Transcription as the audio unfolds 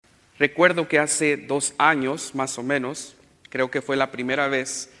Recuerdo que hace 2 años, más o menos, creo que fue la primera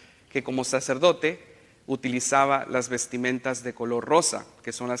vez que como sacerdote utilizaba las vestimentas de color rosa,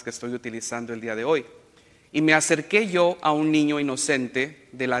 que son las que estoy utilizando el día de hoy. Y me acerqué yo a un niño inocente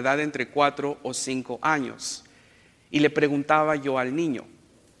de la edad de entre 4 o 5 años. Y le preguntaba yo al niño,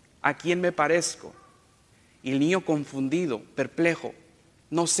 ¿a quién me parezco? Y el niño confundido, perplejo,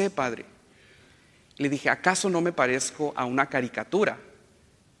 no sé, padre. Le dije, ¿acaso no me parezco a una caricatura?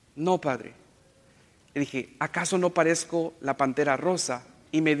 No, padre. Le dije, ¿acaso no parezco la pantera rosa?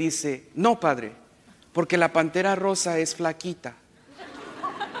 Y me dice, no, padre, porque la pantera rosa es flaquita.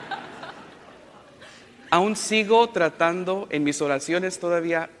 Aún sigo tratando, en mis oraciones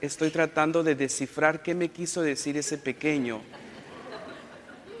todavía estoy tratando de descifrar qué me quiso decir ese pequeño.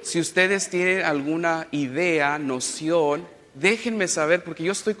 Si ustedes tienen alguna idea, noción, déjenme saber, porque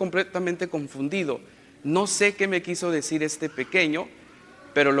yo estoy completamente confundido. No sé qué me quiso decir este pequeño,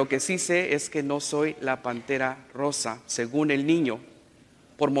 pero lo que sí sé es que no soy la pantera rosa, según el niño,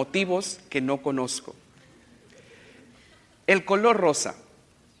 por motivos que no conozco. El color rosa.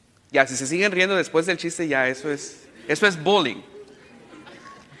 Ya, si se siguen riendo después del chiste, ya eso es bullying.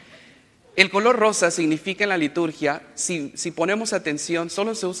 El color rosa significa en la liturgia, si ponemos atención,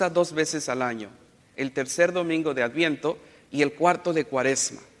 solo se usa 2 veces al año. El tercer domingo de Adviento y el cuarto de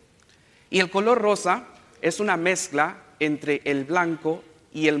Cuaresma. Y el color rosa es una mezcla entre el blanco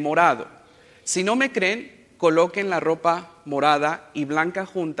y el morado. Si no me creen, coloquen la ropa morada y blanca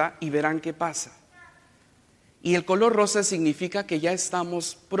junta y verán qué pasa. Y el color rosa significa que ya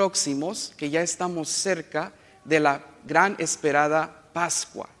estamos próximos, que ya estamos cerca de la gran esperada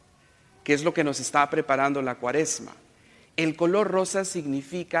Pascua, que es lo que nos está preparando la Cuaresma. El color rosa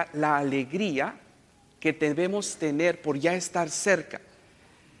significa la alegría que debemos tener por ya estar cerca.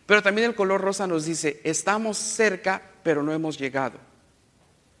 Pero también el color rosa nos dice, estamos cerca, pero no hemos llegado.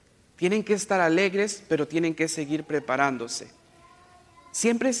 Tienen que estar alegres, pero tienen que seguir preparándose.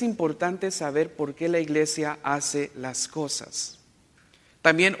 Siempre es importante saber por qué la iglesia hace las cosas.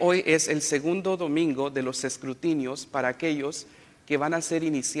 También hoy es el segundo domingo de los escrutinios para aquellos que van a ser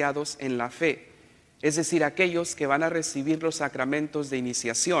iniciados en la fe, es decir, aquellos que van a recibir los sacramentos de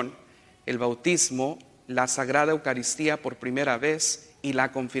iniciación, el bautismo, la Sagrada Eucaristía por primera vez y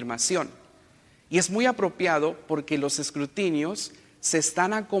la confirmación. Y es muy apropiado porque los escrutinios se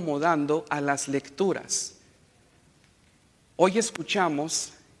están acomodando a las lecturas. Hoy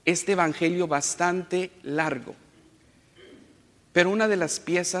escuchamos este evangelio bastante largo, pero una de las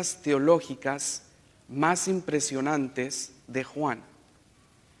piezas teológicas más impresionantes de Juan.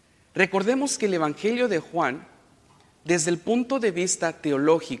 Recordemos que el evangelio de Juan, desde el punto de vista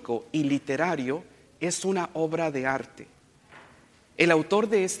teológico y literario, es una obra de arte. El autor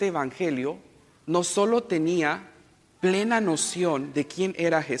de este evangelio no solo tenía plena noción de quién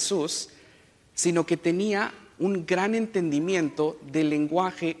era Jesús, sino que tenía un gran entendimiento del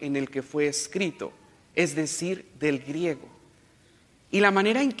lenguaje en el que fue escrito, es decir, del griego. Y la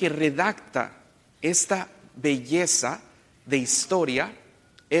manera en que redacta esta belleza de historia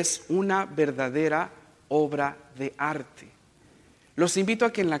es una verdadera obra de arte. Los invito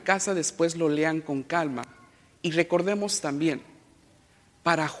a que en la casa después lo lean con calma y recordemos también,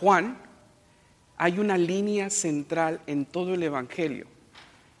 para Juan hay una línea central en todo el evangelio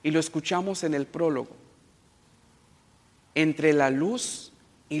y lo escuchamos en el prólogo. Entre la luz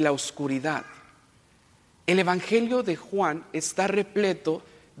y la oscuridad. El evangelio de Juan está repleto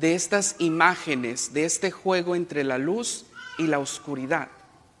de estas imágenes, de este juego entre la luz y la oscuridad.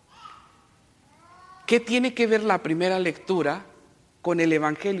 ¿Qué tiene que ver la primera lectura con el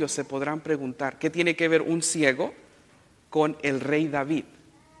evangelio? Se podrán preguntar. ¿Qué tiene que ver un ciego con el rey David?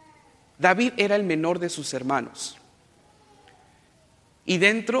 David era el menor de sus hermanos. Y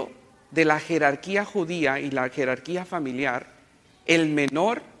dentro de la jerarquía judía y la jerarquía familiar, el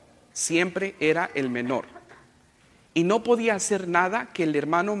menor siempre era el menor. Y no podía hacer nada que el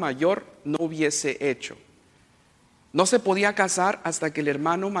hermano mayor no hubiese hecho. No se podía casar hasta que el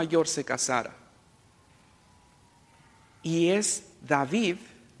hermano mayor se casara. Y es David,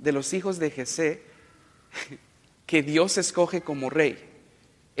 de los hijos de Jesé, que Dios escoge como rey,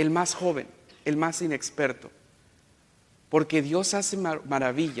 el más joven, el más inexperto. Porque Dios hace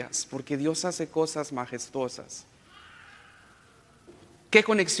maravillas, porque Dios hace cosas majestuosas. ¿Qué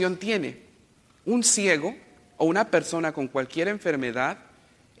conexión tiene? Un ciego o una persona con cualquier enfermedad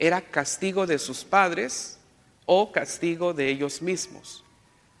era castigo de sus padres o castigo de ellos mismos.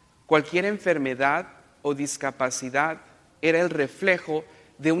 Cualquier enfermedad o discapacidad era el reflejo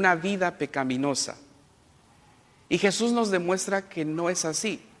de una vida pecaminosa. Y Jesús nos demuestra que no es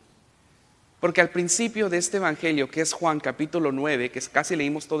así. Porque al principio de este evangelio, que es Juan capítulo 9, que casi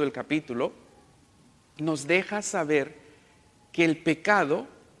leímos todo el capítulo, nos deja saber que el pecado,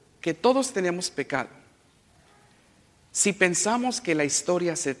 que todos tenemos pecado. Si pensamos que la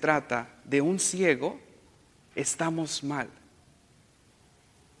historia se trata de un ciego, estamos mal.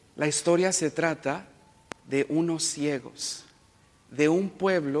 La historia se trata de unos ciegos, de un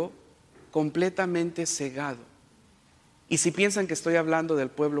pueblo completamente cegado. Y si piensan que estoy hablando del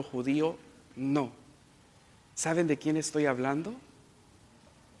pueblo judío, no. ¿Saben de quién estoy hablando?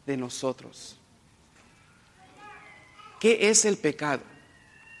 De nosotros. ¿Qué es el pecado?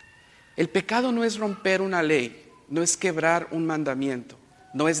 El pecado no es romper una ley, no es quebrar un mandamiento,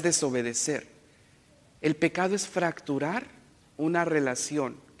 no es desobedecer. El pecado es fracturar una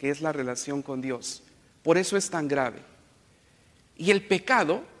relación, que es la relación con Dios. Por eso es tan grave. Y el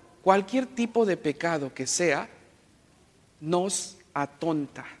pecado, cualquier tipo de pecado que sea, nos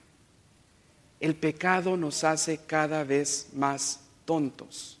atonta. El pecado nos hace cada vez más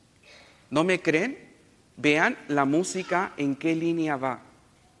tontos. ¿No me creen? Vean la música en qué línea va.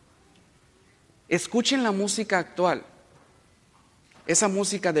 Escuchen la música actual. Esa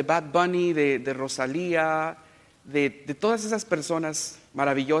música de Bad Bunny, de Rosalía, de todas esas personas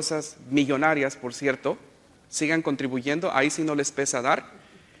maravillosas, millonarias, por cierto, sigan contribuyendo, ahí sí no les pesa dar.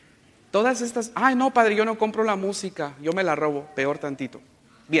 Todas estas, ay no padre, yo no compro la música, yo me la robo, peor tantito.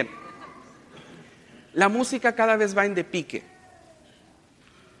 Bien, la música cada vez va en depique.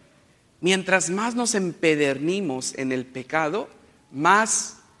 Mientras más nos empedernimos en el pecado,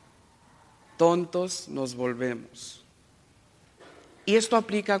 más tontos nos volvemos. Y esto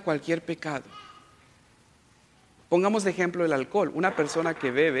aplica a cualquier pecado. Pongamos de ejemplo el alcohol. Una persona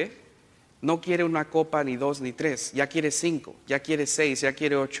que bebe no quiere una copa, ni dos, ni tres. Ya quiere 5, ya quiere 6, ya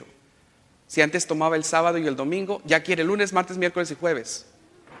quiere 8. Si antes tomaba el sábado y el domingo, ya quiere lunes, martes, miércoles y jueves.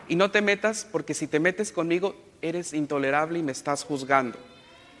 Y no te metas, porque si te metes conmigo, eres intolerable y me estás juzgando.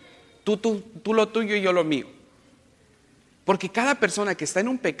 Tú lo tuyo y yo lo mío. Porque cada persona que está en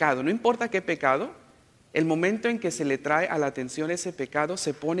un pecado, no importa qué pecado, el momento en que se le trae a la atención ese pecado,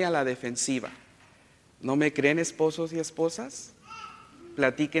 se pone a la defensiva. ¿No me creen, esposos y esposas?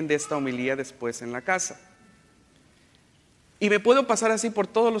 Platiquen de esta homilía después en la casa. Y me puedo pasar así por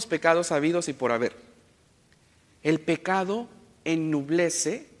todos los pecados habidos y por haber. El pecado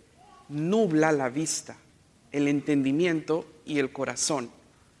ennublece, nubla la vista, el entendimiento y el corazón.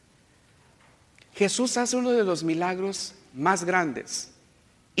 Jesús hace uno de los milagros más grandes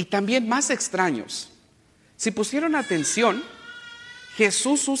y también más extraños. Si pusieron atención,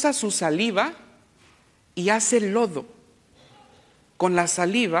 Jesús usa su saliva y hace lodo con la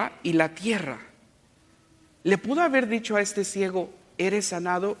saliva y la tierra. Le pudo haber dicho a este ciego, eres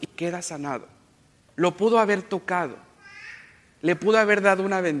sanado y queda sanado. Lo pudo haber tocado. Le pudo haber dado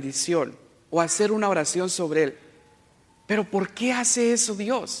una bendición o hacer una oración sobre él. Pero ¿por qué hace eso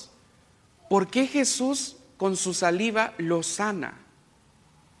Dios? ¿Por qué Jesús con su saliva lo sana?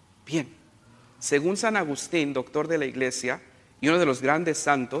 Bien, según San Agustín, doctor de la Iglesia y uno de los grandes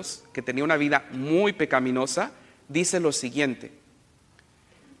santos que tenía una vida muy pecaminosa, dice lo siguiente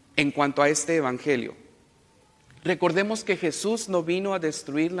en cuanto a este evangelio. Recordemos que Jesús no vino a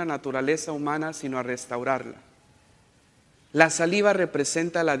destruir la naturaleza humana, sino a restaurarla. La saliva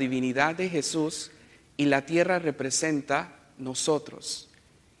representa la divinidad de Jesús y la tierra representa nosotros.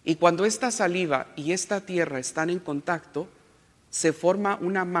 Y cuando esta saliva y esta tierra están en contacto, se forma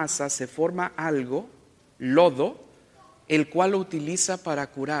una masa, se forma algo, lodo, el cual lo utiliza para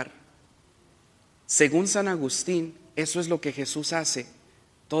curar. Según San Agustín, eso es lo que Jesús hace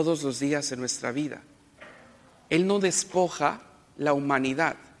todos los días en nuestra vida. Él no despoja la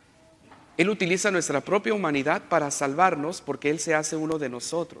humanidad. Él utiliza nuestra propia humanidad para salvarnos porque Él se hace uno de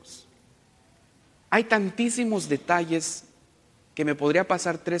nosotros. Hay tantísimos detalles que me podría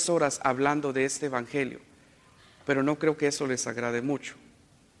pasar 3 horas hablando de este evangelio, pero no creo que eso les agrade mucho.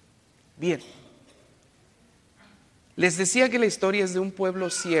 Bien, les decía que la historia es de un pueblo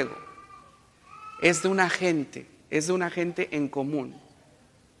ciego, es de una gente en común,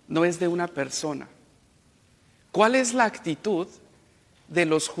 no es de una persona. ¿Cuál es la actitud de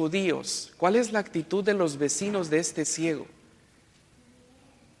los judíos? ¿Cuál es la actitud de los vecinos de este ciego?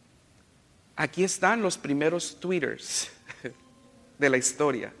 Aquí están los primeros twitters de la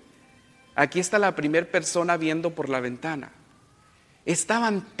historia. Aquí está la primera persona viendo por la ventana.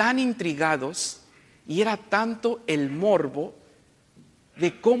 Estaban tan intrigados y era tanto el morbo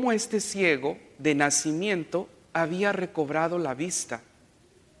de cómo este ciego de nacimiento había recobrado la vista,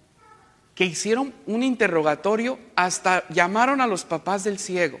 que hicieron un interrogatorio, hasta llamaron a los papás del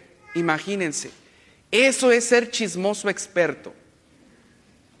ciego. Imagínense, eso es ser chismoso experto.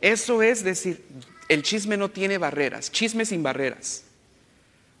 Eso es decir, el chisme no tiene barreras, chisme sin barreras.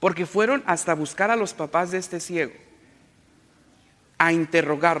 Porque fueron hasta buscar a los papás de este ciego, a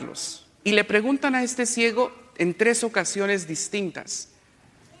interrogarlos. Y le preguntan a este ciego en 3 ocasiones distintas: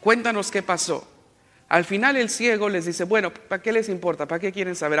 cuéntanos qué pasó. Al final el ciego les dice: bueno, ¿para qué les importa? ¿Para qué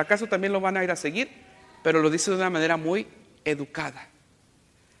quieren saber? ¿Acaso también lo van a ir a seguir? Pero lo dice de una manera muy educada.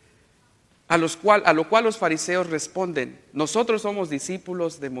 A lo cual los fariseos responden: nosotros somos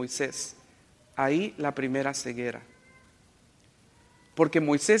discípulos de Moisés. Ahí la primera ceguera. Porque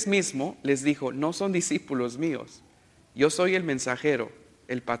Moisés mismo les dijo: no son discípulos míos, yo soy el mensajero,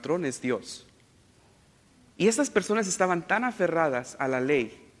 el patrón es Dios. Y estas personas estaban tan aferradas a la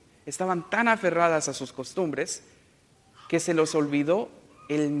ley, estaban tan aferradas a sus costumbres, que se les olvidó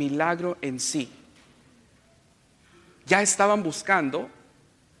el milagro en sí. Ya estaban buscando,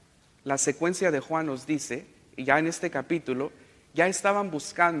 la secuencia de Juan nos dice, y ya en este capítulo, ya estaban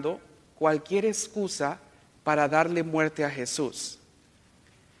buscando cualquier excusa para darle muerte a Jesús.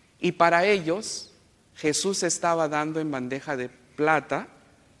 Y para ellos, Jesús estaba dando en bandeja de plata,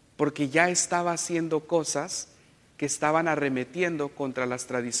 porque ya estaba haciendo cosas que estaban arremetiendo contra las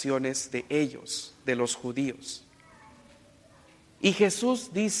tradiciones de ellos, de los judíos. Y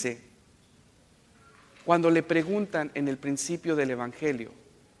Jesús dice, cuando le preguntan en el principio del Evangelio: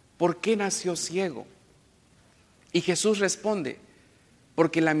 ¿por qué nació ciego? Y Jesús responde: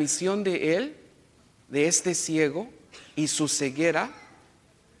 porque la misión de él, de este ciego, y su ceguera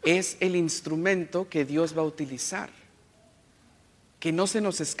es el instrumento que Dios va a utilizar. Que no se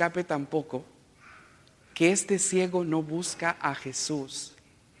nos escape tampoco que este ciego no busca a Jesús,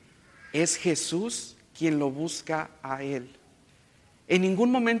 es Jesús quien lo busca a él. En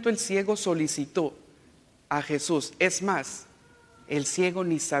ningún momento el ciego solicitó a Jesús. Es más, el ciego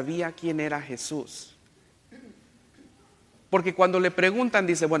ni sabía quién era Jesús. Porque cuando le preguntan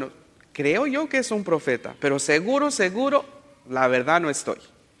dice: bueno, creo yo que es un profeta, pero seguro, la verdad no estoy.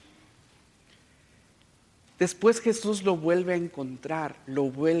 Después Jesús lo vuelve a encontrar, lo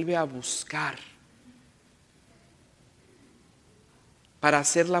vuelve a buscar para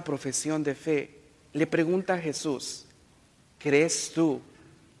hacer la profesión de fe. Le pregunta a Jesús: ¿crees tú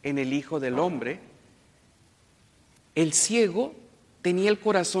en el Hijo del Hombre? El ciego tenía el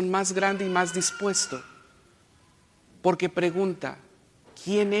corazón más grande y más dispuesto, porque pregunta: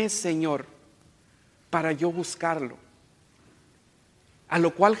 ¿quién es, Señor, para yo buscarlo? A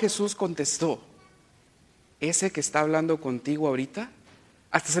lo cual Jesús contestó: ese que está hablando contigo ahorita,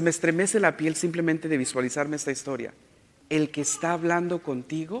 hasta se me estremece la piel simplemente de visualizarme esta historia. El que está hablando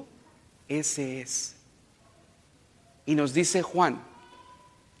contigo, ese es. Y nos dice Juan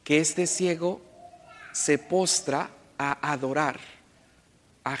que este ciego se postra a adorar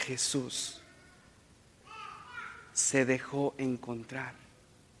a Jesús. Se dejó encontrar.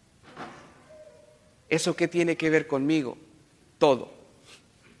 ¿Eso qué tiene que ver conmigo? Todo.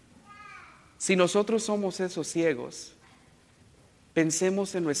 Si nosotros somos esos ciegos,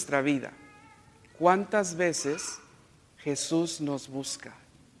 pensemos en nuestra vida. ¿Cuántas veces Jesús nos busca?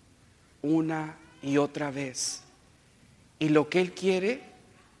 Una y otra vez. Y lo que Él quiere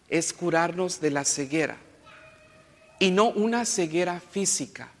es curarnos de la ceguera. Y no una ceguera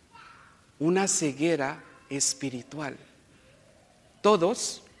física, una ceguera espiritual.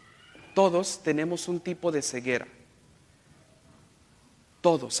 Todos tenemos un tipo de ceguera.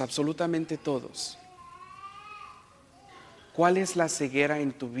 Todos, absolutamente todos. ¿Cuál es la ceguera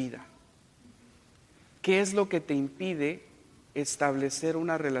en tu vida? ¿Qué es lo que te impide establecer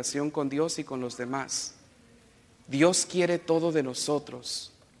una relación con Dios y con los demás? Dios quiere todo de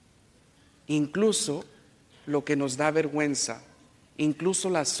nosotros, incluso lo que nos da vergüenza, incluso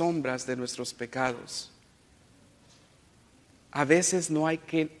las sombras de nuestros pecados. A veces no hay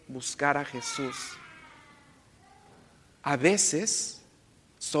que buscar a Jesús. A veces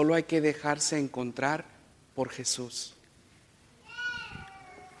solo hay que dejarse encontrar por Jesús.